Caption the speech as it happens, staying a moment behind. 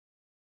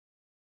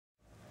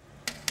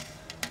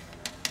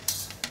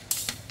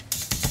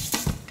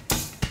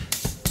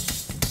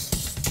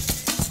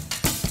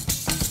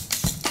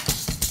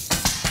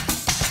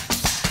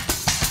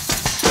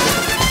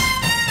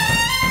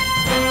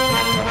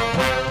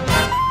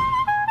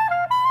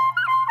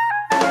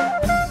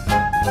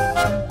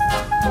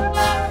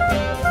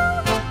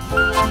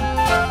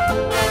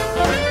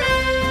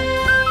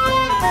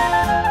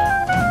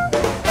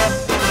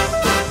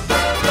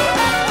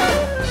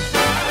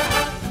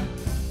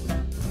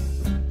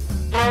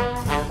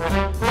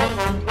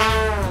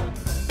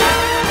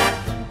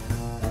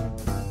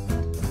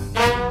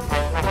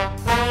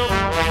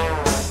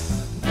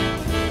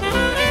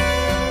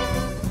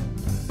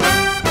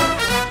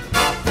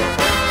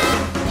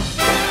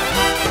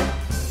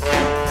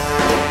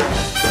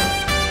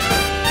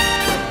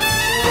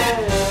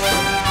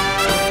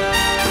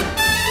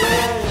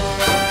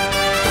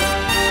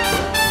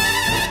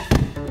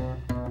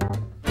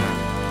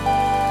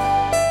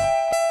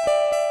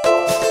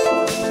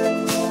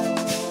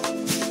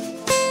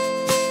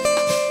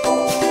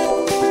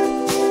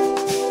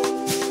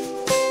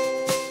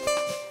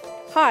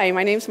Hi,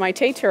 my name is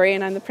Maite Turi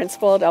and I'm the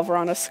principal at El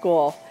Verano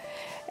School.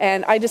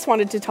 And I just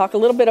wanted to talk a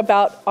little bit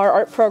about our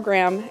art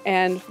program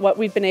and what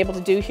we've been able to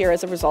do here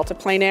as a result of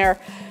Plein Air.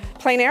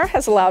 Plein Air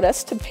has allowed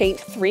us to paint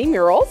 3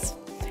 murals,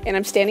 and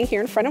I'm standing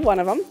here in front of one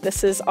of them.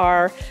 This is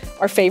our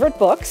favorite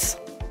books.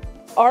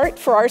 Art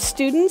for our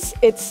students,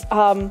 it's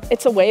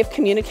a way of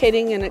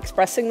communicating and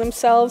expressing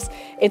themselves.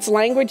 It's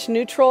language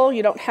neutral.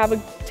 You don't have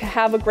to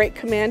have a great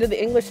command of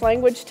the English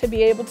language to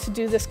be able to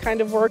do this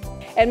kind of work.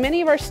 And many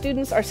of our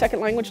students are second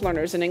language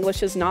learners, and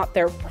English is not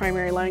their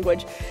primary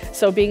language.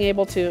 So being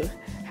able to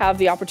have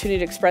the opportunity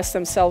to express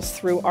themselves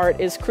through art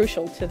is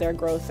crucial to their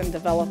growth and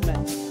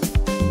development.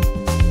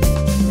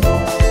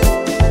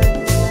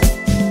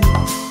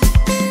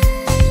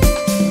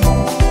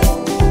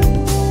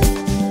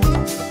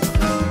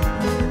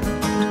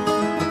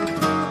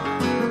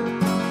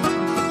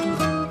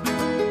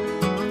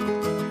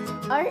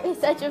 Art is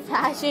such a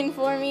passion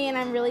for me, and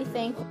I'm really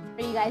thankful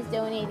for you guys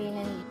donating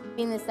and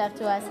giving this stuff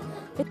to us.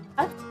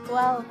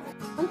 Well,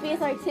 I won't be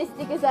as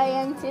artistic as I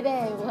am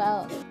today.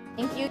 Well,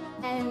 thank you,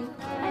 and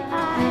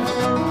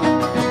bye-bye.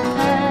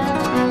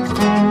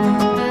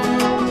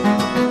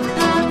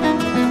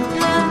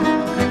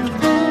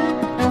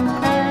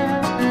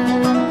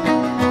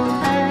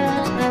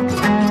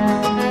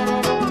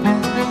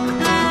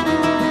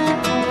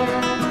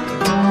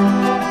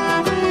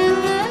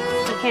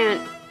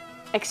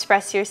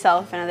 Express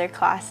yourself in other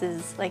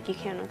classes like you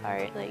can with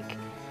art. Like,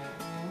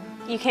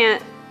 you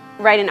can't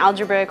write an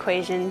algebra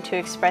equation to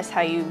express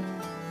how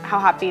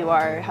happy you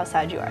are or how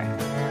sad you are.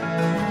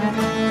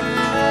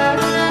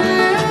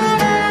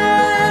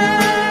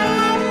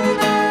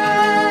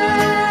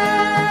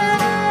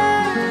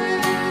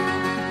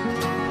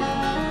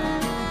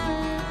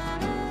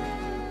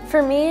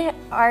 For me,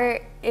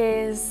 art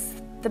is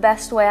the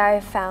best way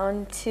I've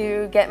found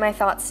to get my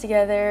thoughts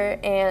together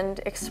and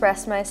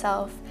express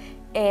myself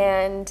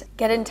and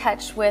get in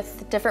touch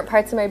with different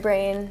parts of my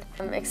brain,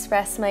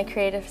 express my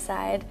creative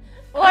side.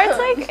 Well,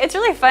 art's it's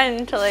really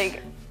fun to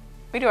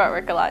we do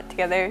artwork a lot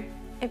together.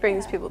 It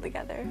brings people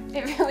together.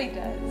 It really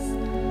does.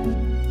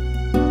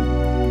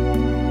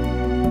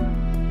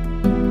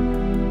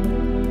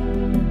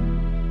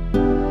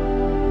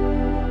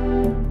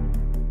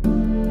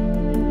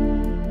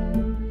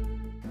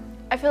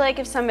 I feel like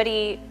if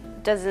somebody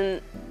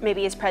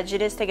maybe is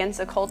prejudiced against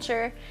a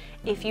culture,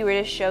 if you were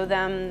to show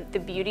them the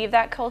beauty of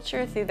that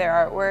culture through their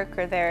artwork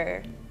or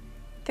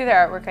through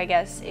their artwork, I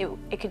guess,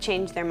 it could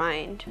change their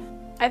mind.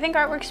 I think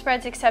artwork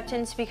spreads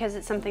acceptance because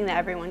it's something that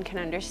everyone can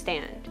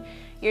understand.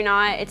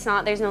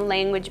 There's no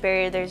language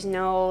barrier, there's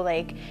no,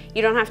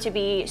 you don't have to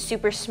be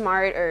super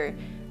smart or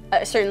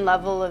a certain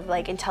level of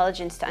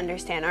intelligence to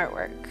understand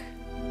artwork.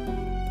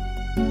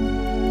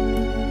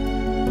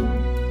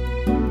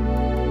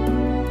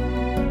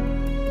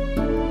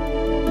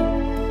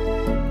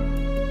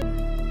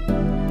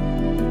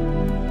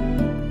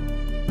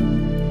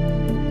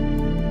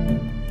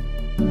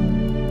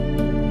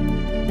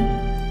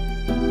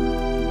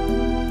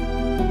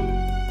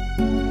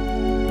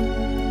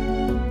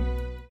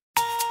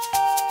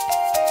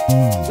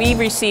 We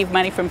receive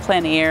money from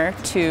Plein Air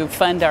to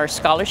fund our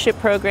scholarship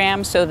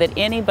program so that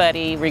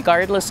anybody,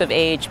 regardless of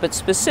age, but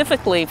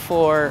specifically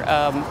for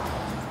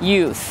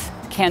youth,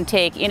 can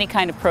take any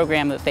kind of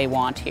program that they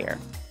want here.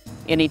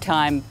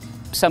 Anytime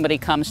somebody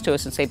comes to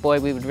us and say,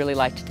 boy, we would really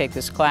like to take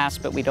this class,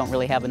 but we don't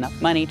really have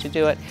enough money to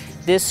do it,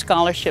 this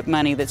scholarship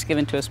money that's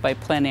given to us by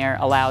Plein Air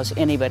allows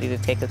anybody to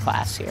take a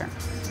class here.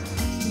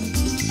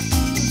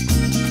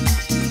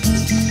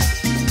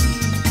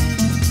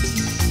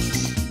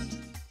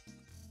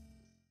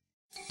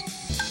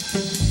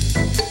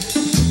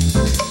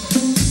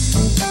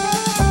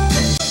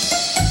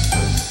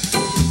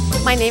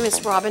 My name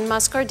is Robin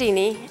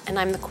Mascardini, and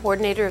I'm the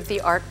coordinator of the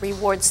Art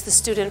Rewards the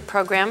Student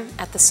program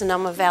at the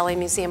Sonoma Valley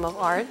Museum of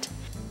Art.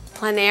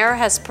 Plein Air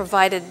has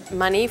provided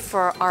money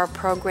for our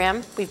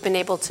program. We've been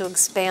able to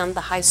expand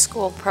the high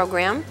school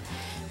program.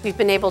 We've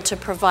been able to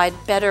provide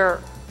better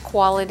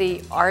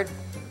quality art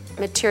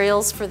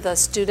materials for the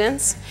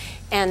students,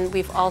 and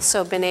we've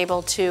also been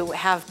able to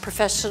have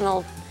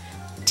professional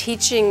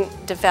teaching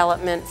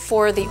development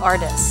for the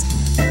artists.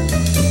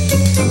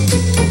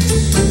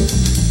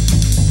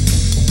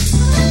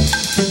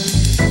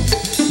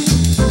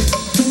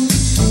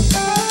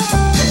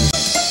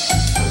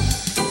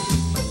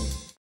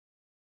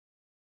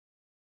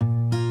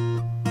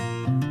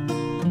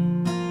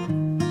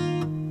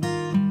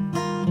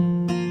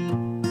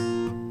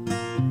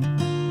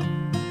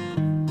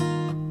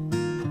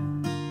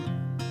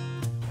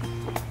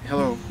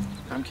 Hello,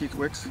 I'm Keith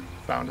Wicks,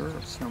 founder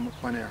of Sonoma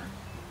Plein Air.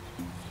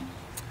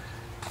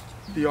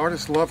 The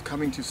artists love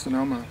coming to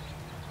Sonoma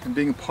and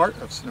being a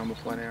part of Sonoma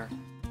Plein Air.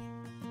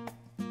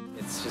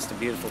 It's just a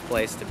beautiful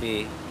place to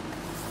be,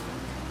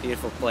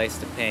 beautiful place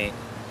to paint,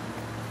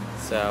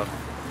 so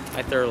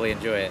I thoroughly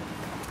enjoy it.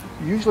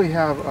 We usually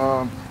have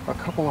a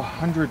couple of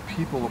hundred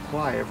people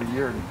apply every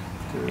year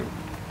to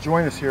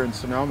join us here in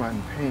Sonoma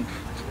and paint.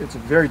 It's a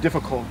very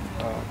difficult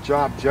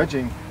job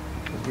judging,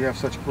 because we have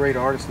such great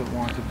artists that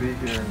want to be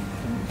here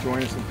and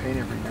join us and paint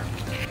every year.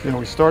 You know,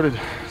 we started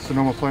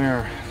Sonoma Plein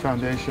Air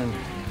Foundation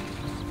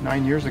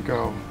 9 years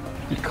ago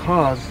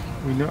because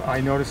I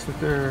noticed that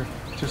there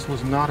just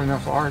was not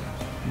enough art.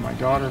 My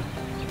daughter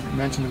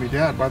mentioned to me,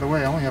 "Dad, by the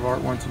way, I only have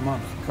art once a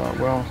month." I thought,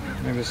 well,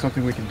 maybe there's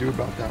something we can do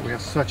about that. We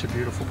have such a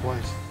beautiful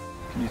place.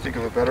 Can you think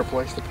of a better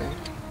place to paint?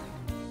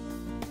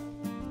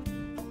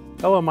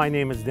 Hello, my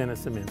name is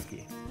Dennis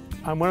Aminsky.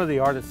 I'm one of the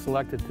artists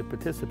selected to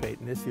participate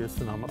in this year's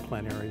Sonoma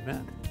Plein Air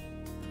event.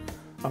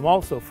 I'm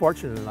also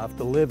fortunate enough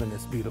to live in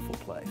this beautiful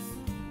place.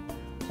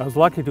 I was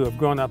lucky to have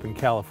grown up in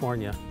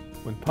California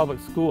when public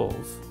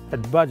schools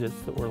had budgets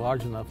that were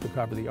large enough to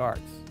cover the arts.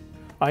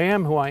 I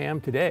am who I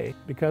am today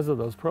because of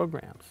those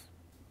programs.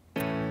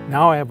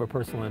 Now I have a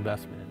personal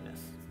investment in this.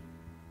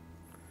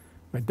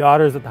 My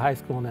daughter's at the high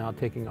school now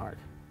taking art.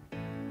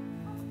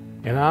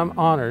 And I'm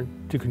honored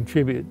to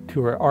contribute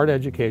to her art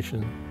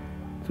education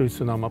through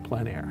Sonoma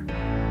Plein Air.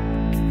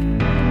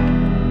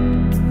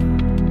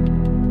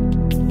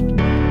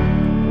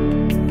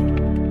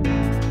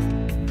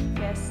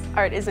 Yes,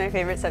 art is my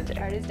favorite subject.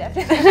 Art is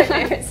definitely my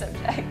favorite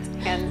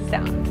subject, hands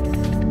down.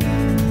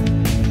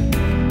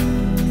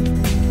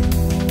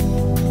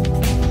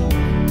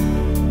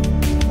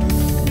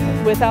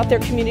 Without their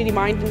community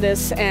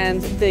mindedness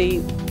and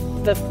the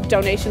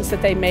donations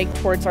that they make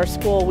towards our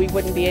school, we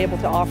wouldn't be able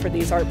to offer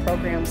these art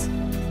programs.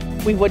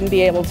 We wouldn't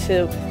be able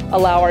to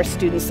allow our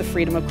students the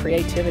freedom of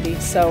creativity.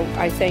 So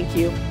I thank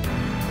you.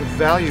 The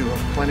value of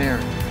plein air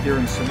here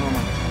in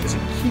Sonoma is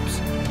it keeps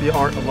the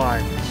art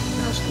alive.